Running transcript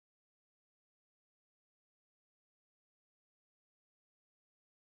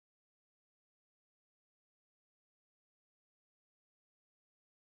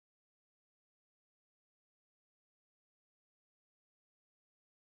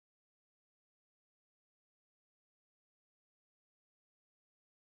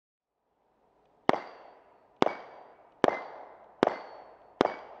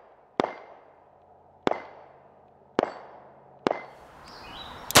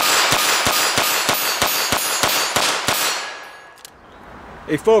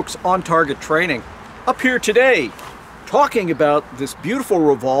Hey folks, On Target Training. Up here today, talking about this beautiful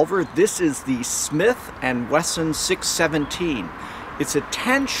revolver. This is the Smith & Wesson 617. It's a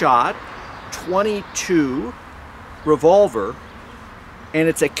 10-shot, 22 revolver, and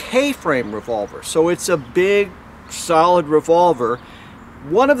it's a K-frame revolver. So it's a big, solid revolver.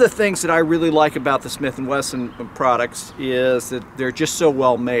 One of the things that I really like about the Smith & Wesson products is that they're just so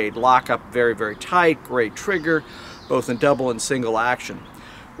well made. Lock up very, very tight, great trigger, both in double and single action.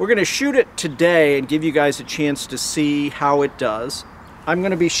 We're going to shoot it today and give you guys a chance to see how it does. I'm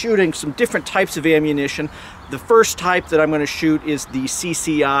going to be shooting some different types of ammunition. The first type that I'm going to shoot is the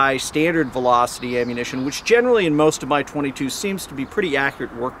CCI standard velocity ammunition, which generally in most of my 22s seems to be pretty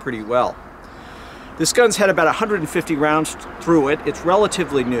accurate, work pretty well. This gun's had about 150 rounds through it. It's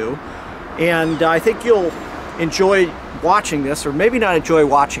relatively new, and I think you'll enjoy watching this, or maybe not enjoy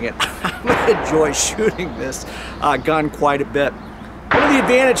watching it. I'm going to enjoy shooting this gun quite a bit. One of the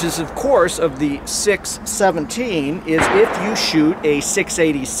advantages, of course, of the 617 is if you shoot a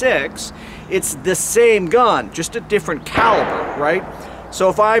 686, it's the same gun, just a different caliber, right? So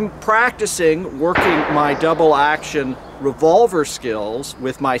if I'm practicing working my double action revolver skills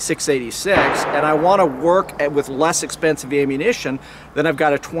with my 686 and I want to work with less expensive ammunition, then I've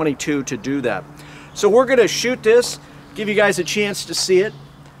got a 22 to do that. So we're going to shoot this, give you guys a chance to see it.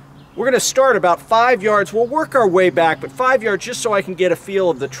 We're going to start about 5 yards. We'll work our way back, but 5 yards just so I can get a feel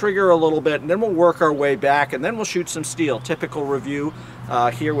of the trigger a little bit, and then we'll work our way back, and then we'll shoot some steel. Typical review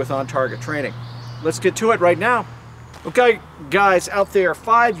here with On Target Training. Let's get to it right now. Okay, guys, out there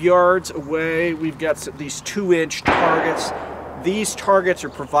 5 yards away, we've got these 2-inch targets. These targets are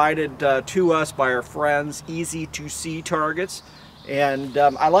provided to us by our friends, Easy to See Targets, and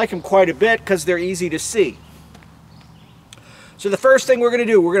I like them quite a bit because they're easy to see. So the first thing we're going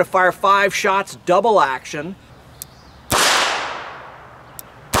to do, we're going to fire 5 shots, double action.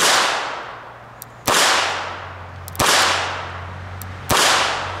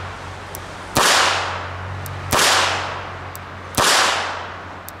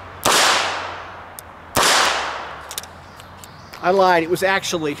 I lied, it was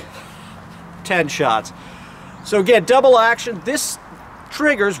actually 10 shots. So again, double action. This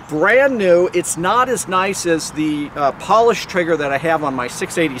trigger's brand new. It's not as nice as the polished trigger that I have on my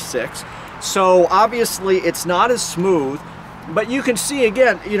 686. So obviously it's not as smooth, but you can see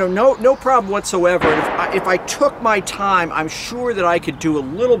again, you know, no problem whatsoever. And if I took my time, I'm sure that I could do a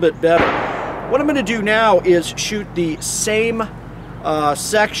little bit better. What I'm going to do now is shoot the same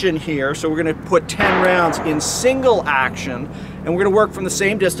section here. So we're going to put 10 rounds in single action, and we're going to work from the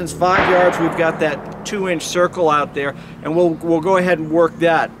same distance, 5 yards. We've got that 2-inch circle out there, and we'll go ahead and work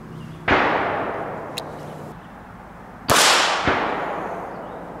that.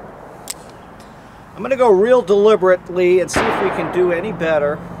 I'm going to go real deliberately and see if we can do any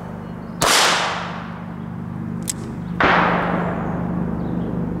better.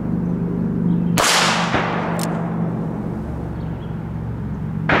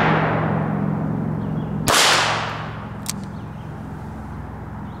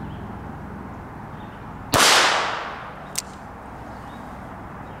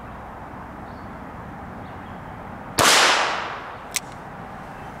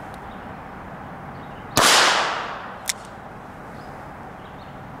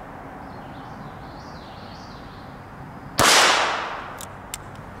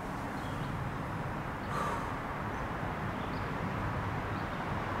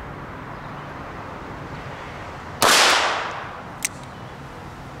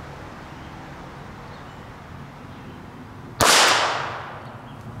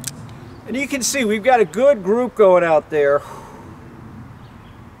 And you can see we've got a good group going out there.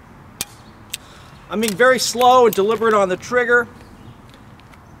 I'm being very slow and deliberate on the trigger,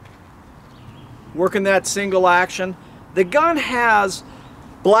 working that single action. The gun has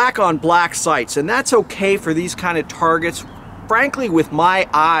black on black sights, and that's okay for these kind of targets. Frankly, with my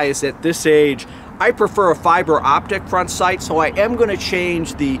eyes at this age, I prefer a fiber optic front sight, so I am going to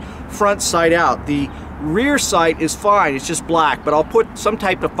change the front sight out. The rear sight is fine, it's just black, but I'll put some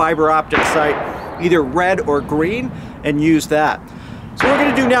type of fiber optic sight, either red or green, and use that. So what we're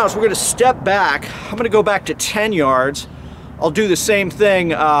going to do now is we're going to step back. I'm going to go back to 10 yards. I'll do the same thing,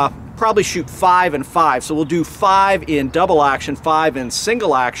 probably shoot 5 and 5. So we'll do 5 in double action, 5 in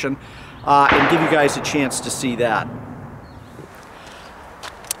single action, and give you guys a chance to see that.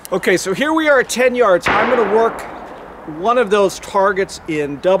 Okay, so here we are at 10 yards. I'm going to work one of those targets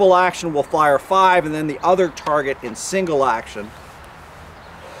in double action. We'll fire 5, and then the other target in single action.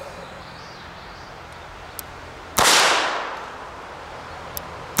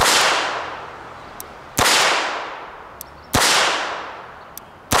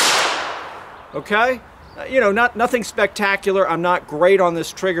 Okay? You know, nothing spectacular. I'm not great on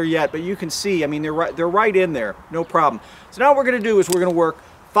this trigger yet, but you can see, I mean, they're right in there, no problem. So now what we're going to do is we're going to work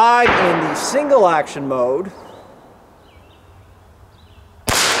 5 in the single action mode.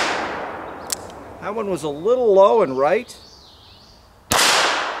 That one was a little low and right.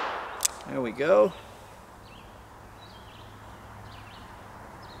 There we go.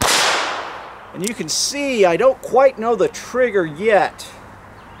 And you can see I don't quite know the trigger yet.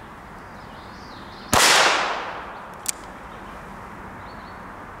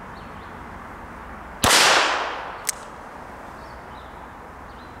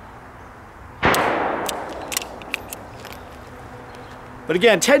 But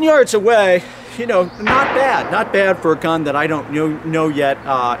again, 10 yards away, you know, not bad for a gun that I don't know yet,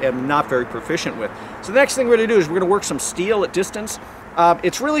 am not very proficient with. So the next thing we're going to do is we're going to work some steel at distance.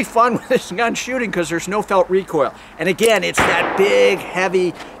 It's really fun with this gun shooting because there's no felt recoil. And again, it's that big,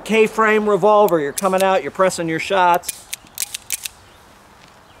 heavy K-frame revolver. You're coming out, you're pressing your shots.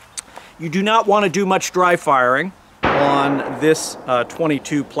 You do not want to do much dry firing on this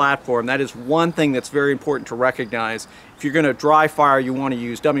 22 platform. That is one thing that's very important to recognize. If you're going to dry fire, you want to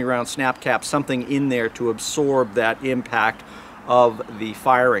use dummy round snap cap, something in there to absorb that impact of the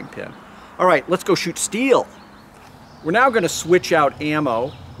firing pin. All right, let's go shoot steel. We're now going to switch out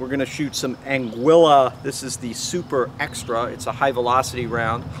ammo. We're going to shoot some Anguilla. This is the Super Extra. It's a high velocity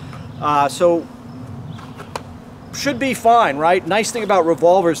round. So should be fine, right? Nice thing about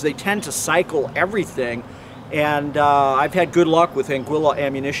revolvers, they tend to cycle everything. And I've had good luck with Anguilla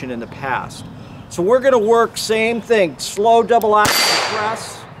ammunition in the past. So we're going to work same thing, slow double action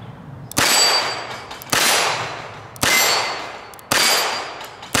press.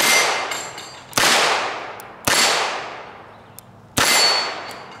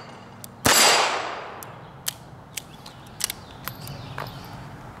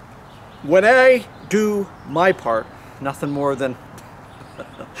 When I do my part, nothing more than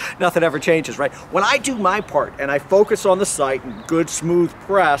nothing ever changes, right? When I do my part and I focus on the sight and good smooth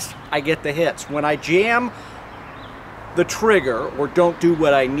press, I get the hits. When I jam the trigger or don't do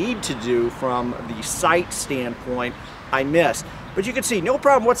what I need to do from the sight standpoint, I miss. But you can see, no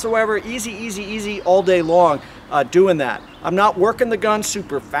problem whatsoever, easy, easy, easy all day long doing that. I'm not working the gun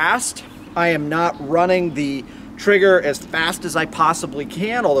super fast. I am not running the trigger as fast as I possibly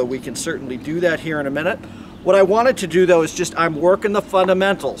can, although we can certainly do that here in a minute. What I wanted to do though is just I'm working the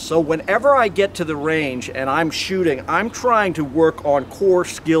fundamentals. So whenever I get to the range and I'm shooting, I'm trying to work on core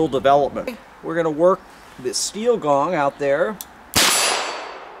skill development. We're going to work this steel gong out there.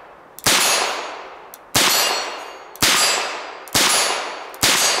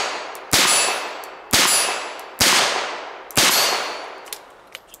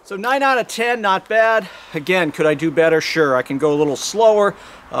 So 9 out of 10, not bad. Again, could I do better? Sure, I can go a little slower,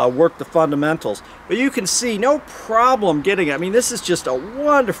 work the fundamentals. But you can see, no problem getting it. I mean, this is just a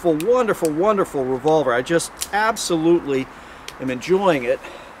wonderful, wonderful, wonderful revolver. I just absolutely am enjoying it.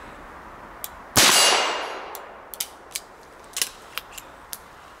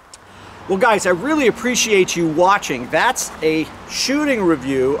 Well guys, I really appreciate you watching. That's a shooting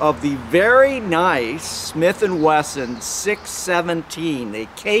review of the very nice Smith & Wesson 617, a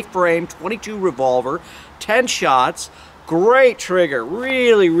K-frame 22 revolver, 10 shots, great trigger,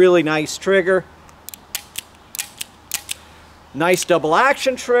 really, really nice trigger. Nice double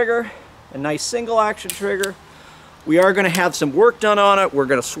action trigger, a nice single action trigger. We are going to have some work done on it. We're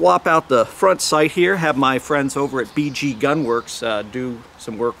going to swap out the front sight here, have my friends over at BG Gunworks do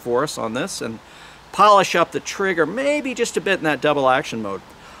some work for us on this and polish up the trigger maybe just a bit in that double action mode.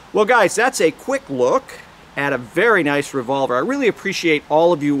 Well guys, that's a quick look at a very nice revolver. I really appreciate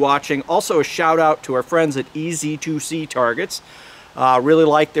all of you watching. Also a shout out to our friends at EZ2C Targets. Really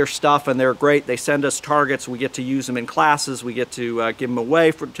like their stuff and they're great. They send us targets. We get to use them in classes. We get to give them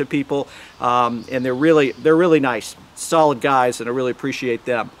away to people. And they're really nice, solid guys, and I really appreciate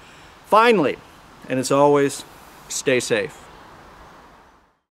them. Finally, and as always, stay safe.